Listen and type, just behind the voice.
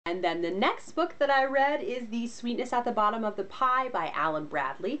And then the next book that I read is The Sweetness at the Bottom of the Pie by Alan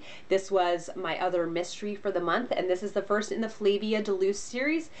Bradley. This was my other mystery for the month, and this is the first in the Flavia de Luce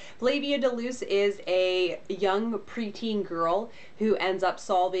series. Flavia de Luce is a young preteen girl who ends up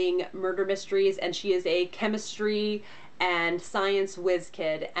solving murder mysteries, and she is a chemistry and science whiz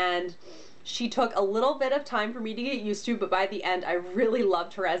kid. And she took a little bit of time for me to get used to, but by the end I really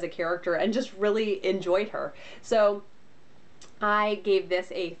loved her as a character and just really enjoyed her. So I gave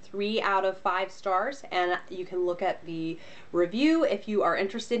this a 3 out of 5 stars, and you can look at the review if you are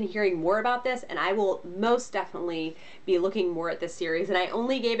interested in hearing more about this, and I will most definitely be looking more at this series. And I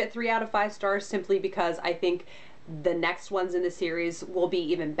only gave it 3 out of 5 stars simply because I think the next ones in the series will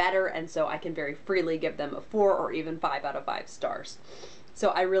be even better, and so I can very freely give them a 4 or even 5 out of 5 stars. So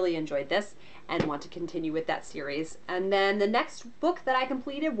I really enjoyed this and want to continue with that series. And then the next book that I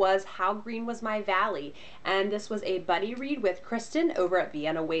completed was How Green Was My Valley, and this was a buddy read with Kristyn over at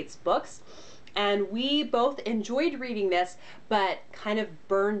Vienna Waits Books. And we both enjoyed reading this, but kind of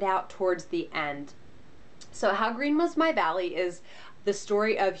burned out towards the end. So How Green Was My Valley is the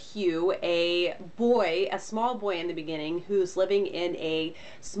story of Hugh, a boy, a small boy in the beginning, who's living in a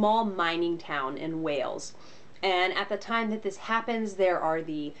small mining town in Wales. And at the time that this happens, there are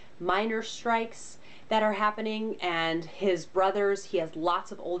the miner strikes that are happening, and his brothers, he has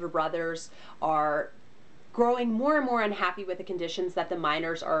lots of older brothers, are growing more and more unhappy with the conditions that the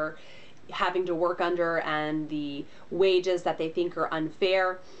miners are having to work under and the wages that they think are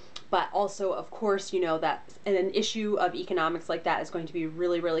unfair. But also, of course, you know that an issue of economics like that is going to be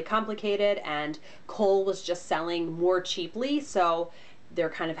really, really complicated, and coal was just selling more cheaply, so they're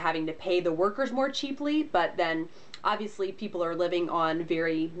kind of having to pay the workers more cheaply, but then obviously people are living on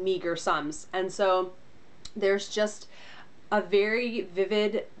very meager sums. And so there's just a very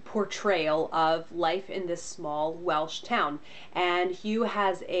vivid portrayal of life in this small Welsh town. And Hugh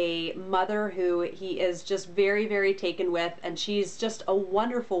has a mother who he is just very, very taken with, and she's just a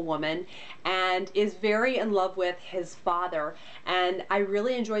wonderful woman and is very in love with his father. And I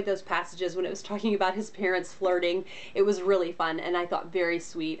really enjoyed those passages when it was talking about his parents flirting. It was really fun, and I thought very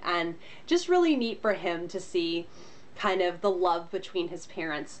sweet, and just really neat for him to see kind of the love between his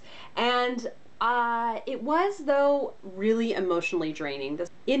parents. And it was, though, really emotionally draining.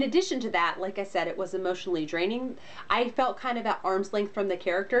 In addition to that, like I said, it was emotionally draining. I felt kind of at arm's length from the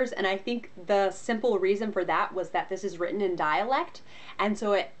characters, and I think the simple reason for that was that this is written in dialect, and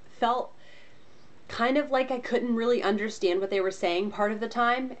so it felt kind of like I couldn't really understand what they were saying part of the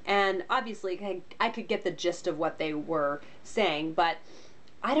time. And obviously I could get the gist of what they were saying, but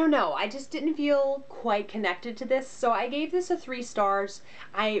I don't know, I just didn't feel quite connected to this, so I gave this a 3 stars.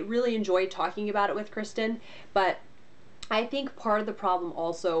 I really enjoyed talking about it with Kristyn, but I think part of the problem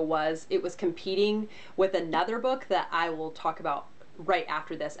also was it was competing with another book that I will talk about right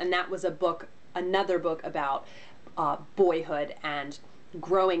after this, and that was another book about boyhood and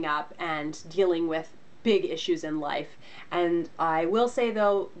growing up and dealing with big issues in life. And I will say,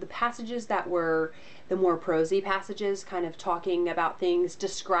 though, the passages that were the more prosy passages, kind of talking about things,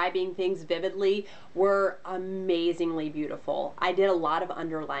 describing things vividly, were amazingly beautiful. I did a lot of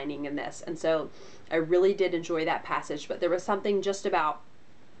underlining in this, and so I really did enjoy that passage, but there was something just about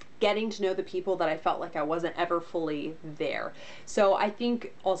getting to know the people that I felt like I wasn't ever fully there. So I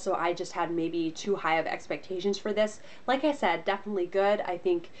think also I just had maybe too high of expectations for this. Like I said, definitely good. I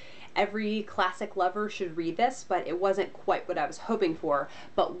think every classic lover should read this, but it wasn't quite what I was hoping for.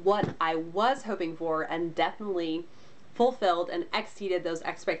 But what I was hoping for, and definitely fulfilled and exceeded those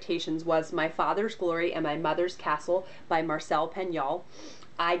expectations, was My Father's Glory and My Mother's Castle by Marcel Pagnol.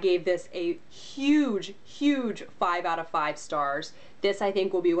 I gave this a huge, huge 5 out of 5 stars. This, I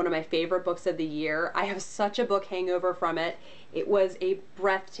think, will be one of my favorite books of the year. I have such a book hangover from it. It was a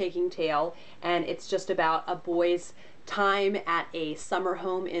breathtaking tale, and it's just about a boy's time at a summer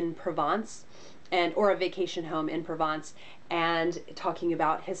home in Provence, or a vacation home in Provence, and talking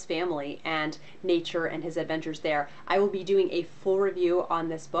about his family and nature and his adventures there. I will be doing a full review on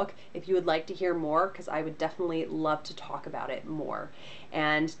this book if you would like to hear more, because I would definitely love to talk about it more.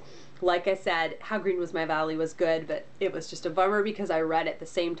 And like I said, How Green Was My Valley was good, but it was just a bummer because I read it the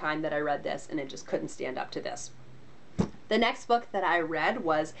same time that I read this, and it just couldn't stand up to this. The next book that I read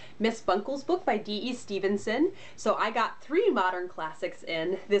was Miss Bunkle's book by D.E. Stevenson. So I got 3 modern classics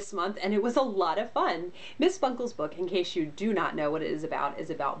in this month, and it was a lot of fun. Miss Bunkle's book, in case you do not know what it is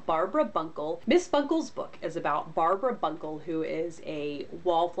about Barbara Bunkle. Miss Bunkle's book is about Barbara Bunkle, who is a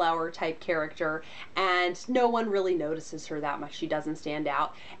wallflower type character, and no one really notices her that much. She doesn't stand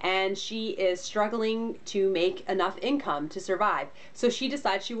out, and she is struggling to make enough income to survive. So she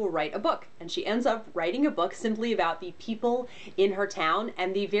decides she will write a book, and she ends up writing a book simply about the people people in her town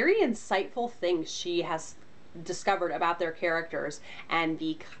and the very insightful things she has discovered about their characters and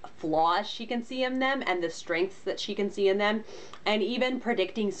the flaws she can see in them and the strengths that she can see in them, and even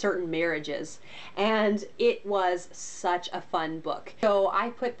predicting certain marriages. And it was such a fun book. So I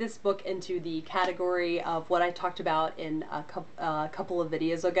put this book into the category of what I talked about in a couple of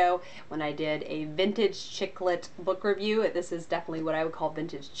videos ago when I did a vintage chick lit book review. This is definitely what I would call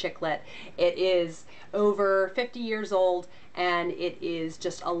vintage chick lit. It is over 50 years old, and it is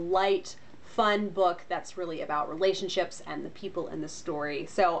just a light, fun book that's really about relationships and the people in the story.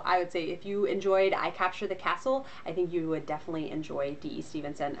 So I would say if you enjoyed I Capture the Castle, I think you would definitely enjoy D.E.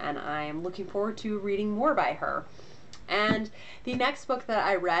 Stevenson, and I am looking forward to reading more by her. And the next book that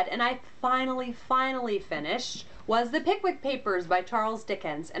I read, and I finally finished, was The Pickwick Papers by Charles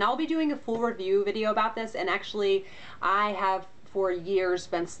Dickens. And I'll be doing a full review video about this, and actually I have for years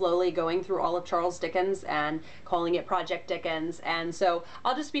been slowly going through all of Charles Dickens and calling it Project Dickens, and so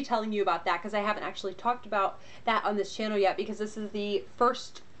I'll just be telling you about that because I haven't actually talked about that on this channel yet, because this is the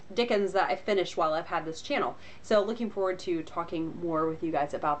first Dickens that I finished while I've had this channel. So looking forward to talking more with you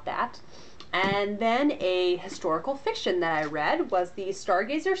guys about that. And then a historical fiction that I read was The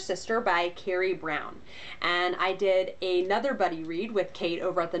Stargazer's Sister by Carrie Brown. And I did another buddy read with Kate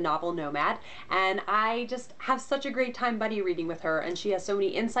over at the Novel Nomad, and I just have such a great time buddy reading with her, and she has so many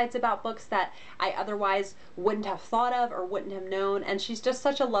insights about books that I otherwise wouldn't have thought of or wouldn't have known, and she's just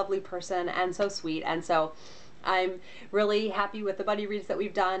such a lovely person and so sweet. And so I'm really happy with the buddy reads that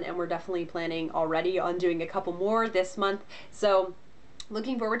we've done, and we're definitely planning already on doing a couple more this month. So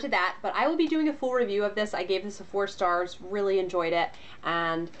looking forward to that, but I will be doing a full review of this. I gave this a 4 stars, really enjoyed it,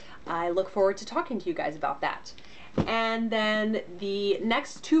 and I look forward to talking to you guys about that. And then the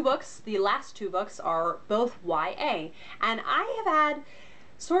next 2 books, the last 2 books, are both YA, and I have had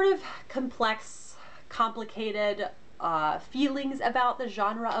sort of complex, complicated feelings about the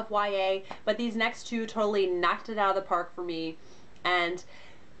genre of YA, but these next 2 totally knocked it out of the park for me and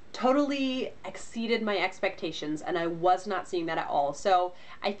totally exceeded my expectations, and I was not seeing that at all. So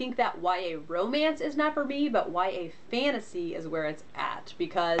I think that YA romance is not for me, but YA fantasy is where it's at,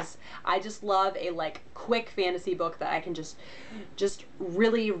 because I just love a quick fantasy book that I can just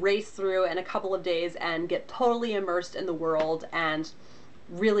really race through in a couple of days and get totally immersed in the world and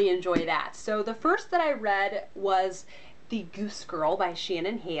really enjoy that. So the first that I read was The Goose Girl by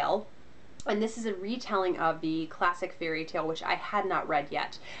Shannon Hale. And this is a retelling of the classic fairy tale, which I had not read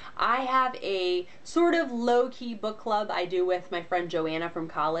yet. I have a sort of low-key book club I do with my friend Joanna from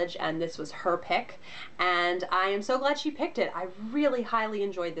college, and this was her pick, and I am so glad she picked it. I really highly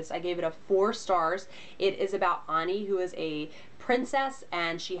enjoyed this. I gave it a 4 stars. It is about Ani, who is a princess,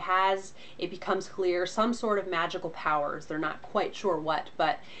 and she has, it becomes clear, some sort of magical powers. They're not quite sure what,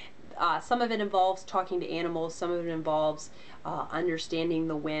 but some of it involves talking to animals, some of it involves understanding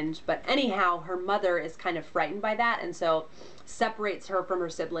the wind. But anyhow, her mother is kind of frightened by that, and so separates her from her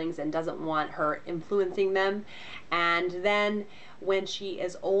siblings and doesn't want her influencing them. And then when she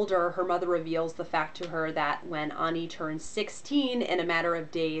is older, her mother reveals the fact to her that when Ani turns 16, in a matter of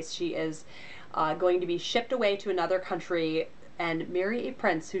days, she is going to be shipped away to another country and marry a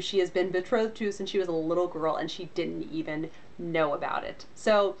prince who she has been betrothed to since she was a little girl, and she didn't even know about it.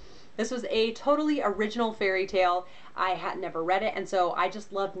 So this was a totally original fairy tale. I had never read it, and so I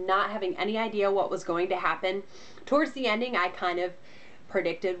just loved not having any idea what was going to happen. Towards the ending, I kind of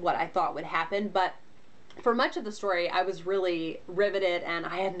predicted what I thought would happen, but for much of the story, I was really riveted and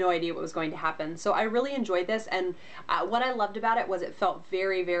I had no idea what was going to happen. So I really enjoyed this, and what I loved about it was it felt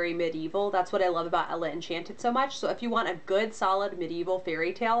very, very medieval. That's what I love about Ella Enchanted so much. So if you want a good, solid medieval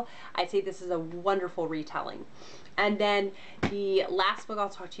fairy tale, I'd say this is a wonderful retelling. And then the last book I'll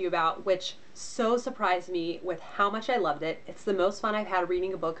talk to you about, which so surprised me with how much I loved it. It's the most fun I've had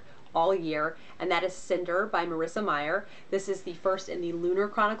reading a book all year, and that is Cinder by Marissa Meyer. This is the first in the Lunar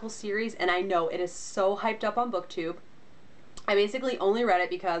Chronicles series, and I know it is so hyped up on BookTube. I basically only read it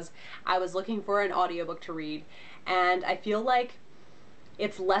because I was looking for an audiobook to read, and I feel like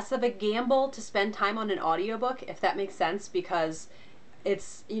it's less of a gamble to spend time on an audiobook, if that makes sense, because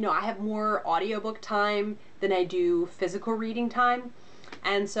it's, you know, I have more audiobook time than I do physical reading time,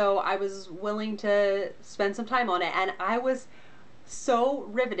 and so I was willing to spend some time on it, and I was so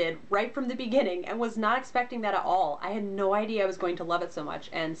riveted right from the beginning and was not expecting that at all. I had no idea I was going to love it so much.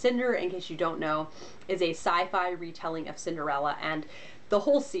 And Cinder, in case you don't know, is a sci-fi retelling of Cinderella, and the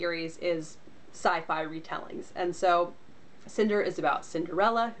whole series is sci-fi retellings. And so Cinder is about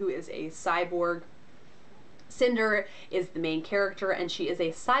Cinderella, who is a cyborg. Cinder is the main character, and she is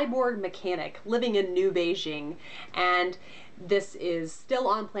a cyborg mechanic living in New Beijing, and this is still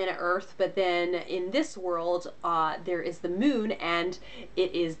on planet Earth, but then in this world, there is the moon, and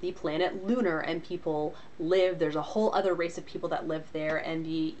it is the planet Lunar, and people live, there's a whole other race of people that live there, and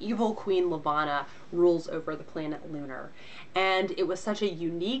the evil Queen Levana rules over the planet Lunar. And it was such a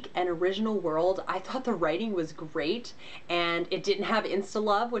unique and original world. I thought the writing was great, and it didn't have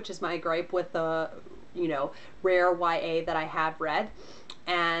insta-love, which is my gripe with the, you know, rare YA that I have read.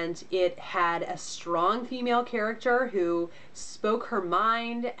 And it had a strong female character who spoke her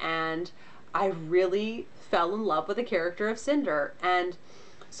mind, and I really fell in love with the character of Cinder. And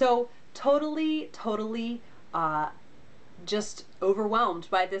so totally just overwhelmed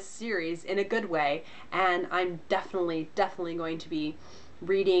by this series in a good way, and I'm definitely going to be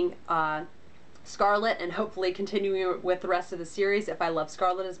reading Scarlet and hopefully continuing with the rest of the series if I love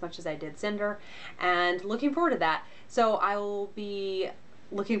Scarlet as much as I did Cinder, and looking forward to that. So I will be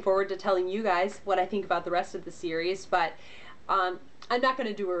looking forward to telling you guys what I think about the rest of the series, but I'm not going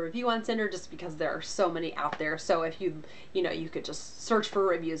to do a review on Cinder just because there are so many out there. So if you know, you could just search for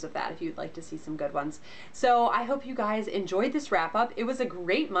reviews of that if you'd like to see some good ones. So I hope you guys enjoyed this wrap up. It was a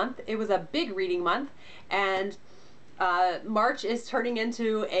great month. It was a big reading month, and March is turning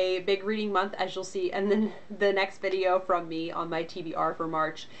into a big reading month, as you'll see in the next video from me on my TBR for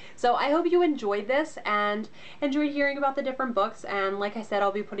March. So I hope you enjoyed this and enjoyed hearing about the different books, and like I said,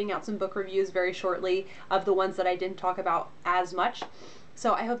 I'll be putting out some book reviews very shortly of the ones that I didn't talk about as much.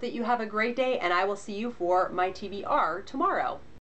 So I hope that you have a great day, and I will see you for my TBR tomorrow.